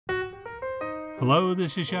Hello,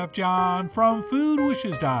 this is Chef John from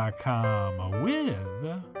foodwishes.com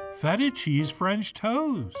with feta cheese French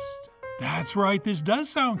toast. That's right, this does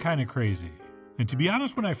sound kind of crazy. And to be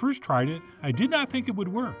honest, when I first tried it, I did not think it would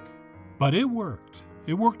work. But it worked.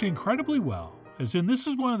 It worked incredibly well, as in this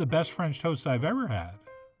is one of the best French toasts I've ever had.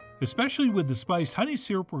 Especially with the spiced honey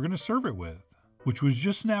syrup we're going to serve it with, which was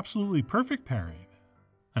just an absolutely perfect pairing.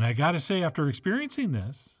 And I gotta say, after experiencing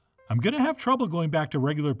this, I'm going to have trouble going back to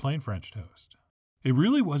regular plain French toast. It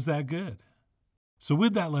really was that good. So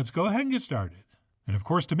with that, let's go ahead and get started. And of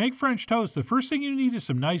course, to make French toast, the first thing you need is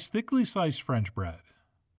some nice thickly sliced French bread,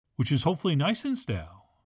 which is hopefully nice and stale.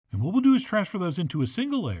 And what we'll do is transfer those into a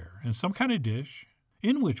single layer in some kind of dish,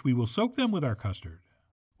 in which we will soak them with our custard,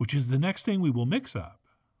 which is the next thing we will mix up.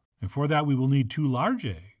 And for that, we will need 2 large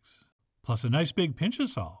eggs, plus a nice big pinch of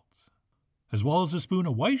salt, as well as a spoon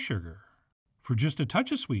of white sugar for just a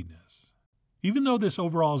touch of sweetness, even though this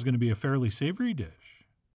overall is going to be a fairly savory dish.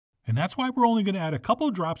 And that's why we're only going to add a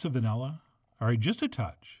couple drops of vanilla, just a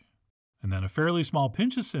touch, and then a fairly small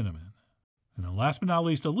pinch of cinnamon, and then last but not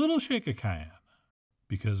least, a little shake of cayenne,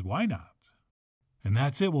 because why not? And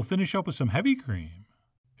that's it. We'll finish up with some heavy cream,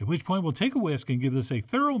 at which point we'll take a whisk and give this a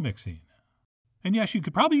thorough mixing. And yes, you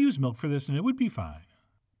could probably use milk for this and it would be fine.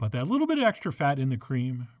 But that little bit of extra fat in the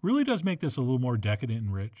cream really does make this a little more decadent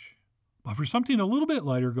and rich. But for something a little bit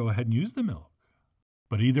lighter, go ahead and use the milk.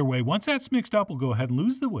 But either way, once that's mixed up, we'll go ahead and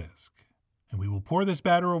lose the whisk. And we will pour this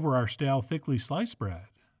batter over our stale, thickly sliced bread.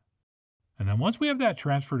 And then once we have that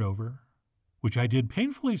transferred over, which I did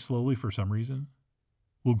painfully slowly for some reason,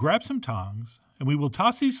 we'll grab some tongs and we will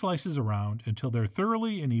toss these slices around until they're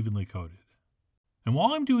thoroughly and evenly coated. And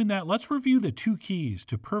while I'm doing that, let's review the 2 keys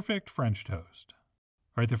to perfect French toast.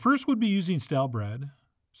 All right, the first would be using stale bread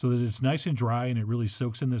so that it's nice and dry and it really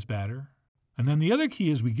soaks in this batter. And then the other key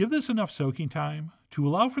is we give this enough soaking time to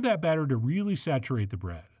allow for that batter to really saturate the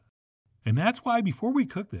bread. And that's why before we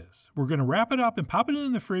cook this, we're going to wrap it up and pop it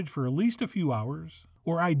in the fridge for at least a few hours,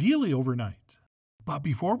 or ideally overnight. But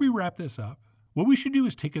before we wrap this up, what we should do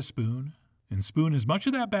is take a spoon and spoon as much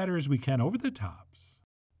of that batter as we can over the tops,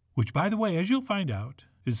 which, by the way, as you'll find out,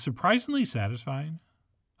 is surprisingly satisfying.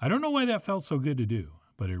 I don't know why that felt so good to do,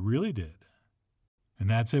 but it really did. And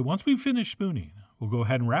that's it. Once we've finished spooning, we'll go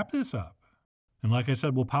ahead and wrap this up. And like I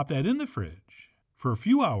said, we'll pop that in the fridge for a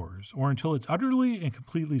few hours or until it's utterly and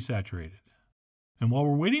completely saturated. And while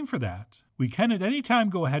we're waiting for that, we can at any time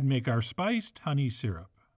go ahead and make our spiced honey syrup,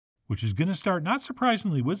 which is going to start, not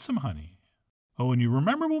surprisingly, with some honey. Oh, and you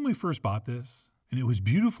remember when we first bought this? And it was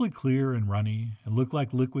beautifully clear and runny and looked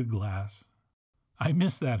like liquid glass. I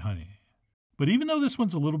miss that honey. But even though this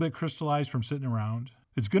one's a little bit crystallized from sitting around,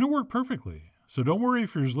 it's going to work perfectly, so don't worry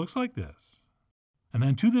if yours looks like this. And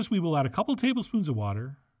then to this we will add a couple tablespoons of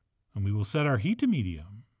water, and we will set our heat to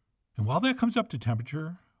medium. And while that comes up to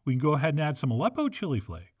temperature, we can go ahead and add some Aleppo chili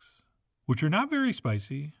flakes, which are not very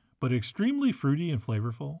spicy, but extremely fruity and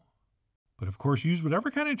flavorful. But of course, use whatever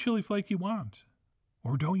kind of chili flake you want.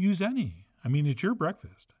 Or don't use any. I mean, it's your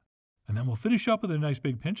breakfast. And then we'll finish up with a nice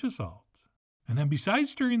big pinch of salt. And then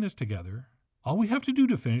besides stirring this together, all we have to do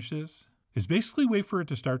to finish this is basically wait for it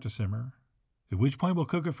to start to simmer, at which point we'll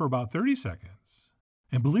cook it for about 30 seconds.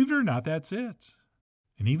 And believe it or not, that's it.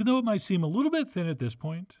 And even though it might seem a little bit thin at this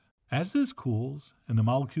point, as this cools and the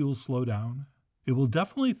molecules slow down, it will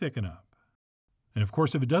definitely thicken up. And of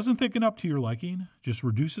course, if it doesn't thicken up to your liking, just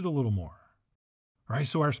reduce it a little more. All right,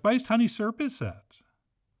 so our spiced honey syrup is set.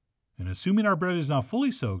 And assuming our bread is now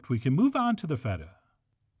fully soaked, we can move on to the feta.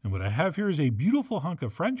 And what I have here is a beautiful hunk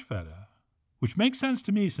of French feta, which makes sense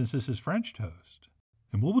to me since this is French toast.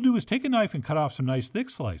 And what we'll do is take a knife and cut off some nice thick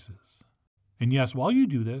slices. And yes, while you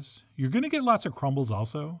do this, you're going to get lots of crumbles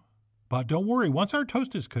also. But don't worry, once our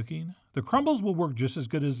toast is cooking, the crumbles will work just as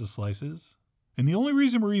good as the slices. And the only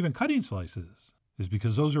reason we're even cutting slices is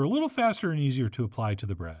because those are a little faster and easier to apply to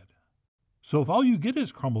the bread. So if all you get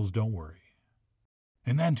is crumbles, don't worry.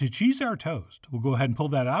 And then to cheese our toast, we'll go ahead and pull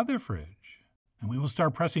that out of the fridge. And we will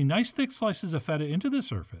start pressing nice thick slices of feta into the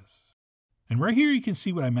surface. And right here you can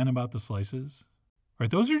see what I meant about the slices. Right,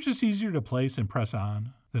 those are just easier to place and press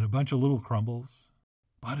on than a bunch of little crumbles.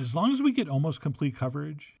 But as long as we get almost complete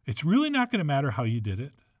coverage, it's really not going to matter how you did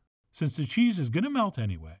it, since the cheese is going to melt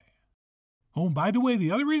anyway. Oh, and by the way, the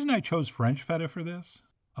other reason I chose French feta for this,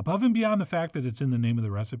 above and beyond the fact that it's in the name of the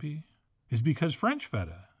recipe, is because French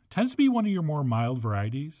feta tends to be one of your more mild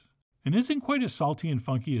varieties and isn't quite as salty and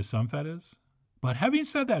funky as some fetas. But having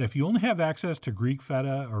said that, if you only have access to Greek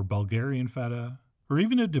feta or Bulgarian feta, or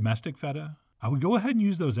even a domestic feta, I would go ahead and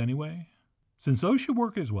use those anyway, since those should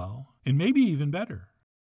work as well, and maybe even better.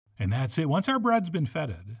 And that's it. Once our bread's been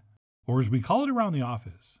feted, or as we call it around the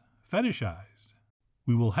office, fetishized,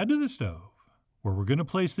 we will head to the stove, where we're going to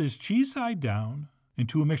place this cheese side down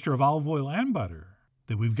into a mixture of olive oil and butter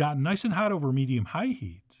that we've gotten nice and hot over medium-high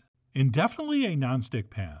heat, in definitely a non-stick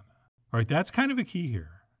pan. All right, that's kind of a key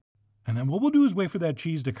here. And then what we'll do is wait for that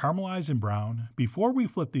cheese to caramelize and brown before we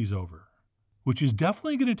flip these over, which is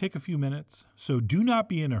definitely going to take a few minutes, so do not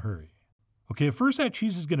be in a hurry. Okay, at first that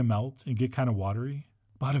cheese is going to melt and get kind of watery,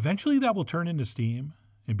 but eventually that will turn into steam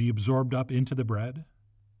and be absorbed up into the bread,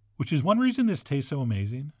 which is one reason this tastes so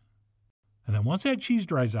amazing. And then once that cheese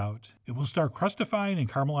dries out, it will start crustifying and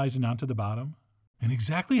caramelizing onto the bottom. And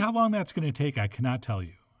exactly how long that's going to take, I cannot tell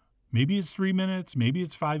you. Maybe it's 3 minutes, maybe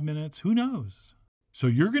it's 5 minutes, who knows? So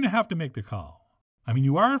you're going to have to make the call. I mean,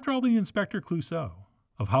 you are, after all, the Inspector Clouseau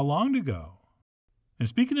of how long to go. And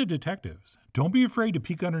speaking of detectives, don't be afraid to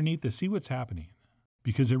peek underneath to see what's happening,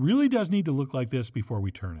 because it really does need to look like this before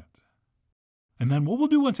we turn it. And then what we'll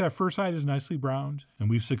do once that first side is nicely browned, and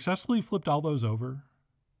we've successfully flipped all those over,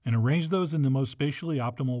 and arranged those in the most spatially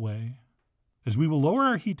optimal way, is we will lower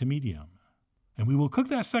our heat to medium, and we will cook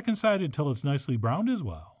that second side until it's nicely browned as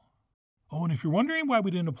well. Oh, and if you're wondering why we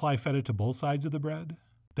didn't apply feta to both sides of the bread,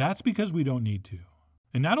 that's because we don't need to.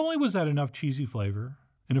 And not only was that enough cheesy flavor,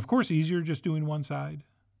 and of course easier just doing one side,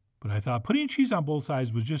 but I thought putting cheese on both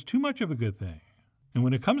sides was just too much of a good thing. And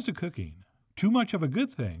when it comes to cooking, too much of a good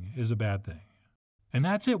thing is a bad thing. And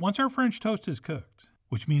that's it. Once our French toast is cooked,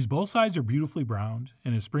 which means both sides are beautifully browned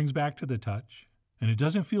and it springs back to the touch, and it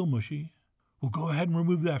doesn't feel mushy, we'll go ahead and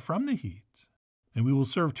remove that from the heat. And we will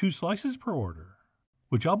serve 2 slices per order,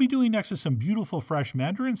 which I'll be doing next to some beautiful fresh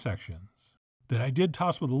mandarin sections that I did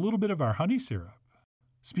toss with a little bit of our honey syrup.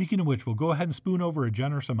 Speaking of which, we'll go ahead and spoon over a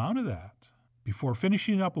generous amount of that before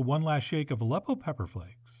finishing up with one last shake of Aleppo pepper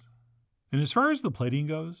flakes. And as far as the plating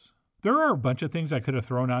goes, there are a bunch of things I could have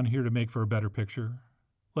thrown on here to make for a better picture,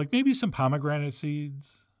 like maybe some pomegranate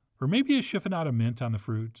seeds, or maybe a chiffonade mint on the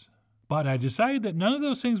fruit. But I decided that none of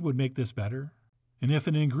those things would make this better, and if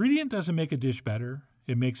an ingredient doesn't make a dish better,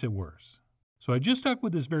 it makes it worse. So I just stuck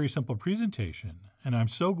with this very simple presentation, and I'm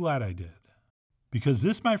so glad I did. Because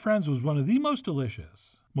this, my friends, was one of the most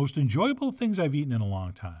delicious, most enjoyable things I've eaten in a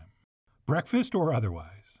long time, breakfast or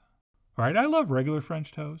otherwise. All right, I love regular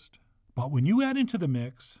French toast, but when you add into the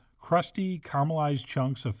mix crusty, caramelized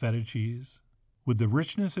chunks of feta cheese, with the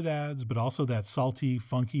richness it adds, but also that salty,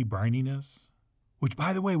 funky brininess, which,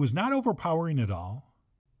 by the way, was not overpowering at all.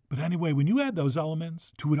 But anyway, when you add those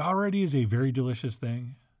elements to what already is a very delicious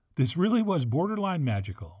thing, this really was borderline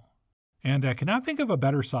magical. And I cannot think of a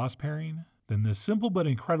better sauce pairing than this simple but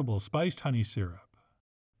incredible spiced honey syrup.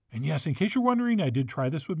 And yes, in case you're wondering, I did try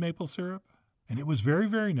this with maple syrup, and it was very,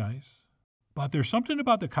 very nice. But there's something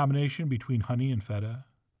about the combination between honey and feta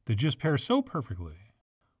that just pairs so perfectly,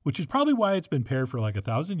 which is probably why it's been paired for like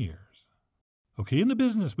 1,000 years. Okay, in the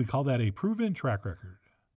business, we call that a proven track record.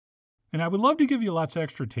 And I would love to give you lots of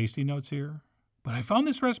extra tasting notes here, but I found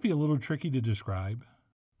this recipe a little tricky to describe.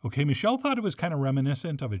 Okay, Michelle thought it was kind of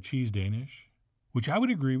reminiscent of a cheese Danish, which I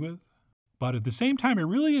would agree with, but at the same time, it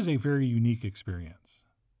really is a very unique experience,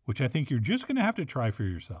 which I think you're just going to have to try for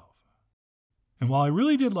yourself. And while I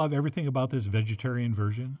really did love everything about this vegetarian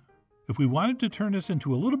version, if we wanted to turn this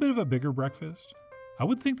into a little bit of a bigger breakfast, I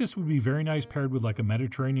would think this would be very nice paired with like a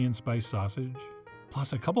Mediterranean spice sausage,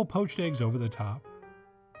 plus a couple poached eggs over the top.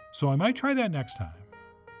 So I might try that next time.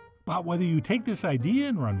 But whether you take this idea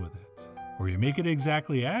and run with it, or you make it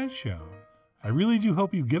exactly as shown, I really do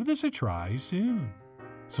hope you give this a try soon.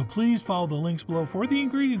 So please follow the links below for the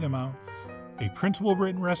ingredient amounts, a printable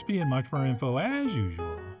written recipe, and much more info as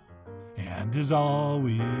usual. And as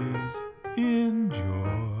always,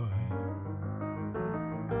 enjoy.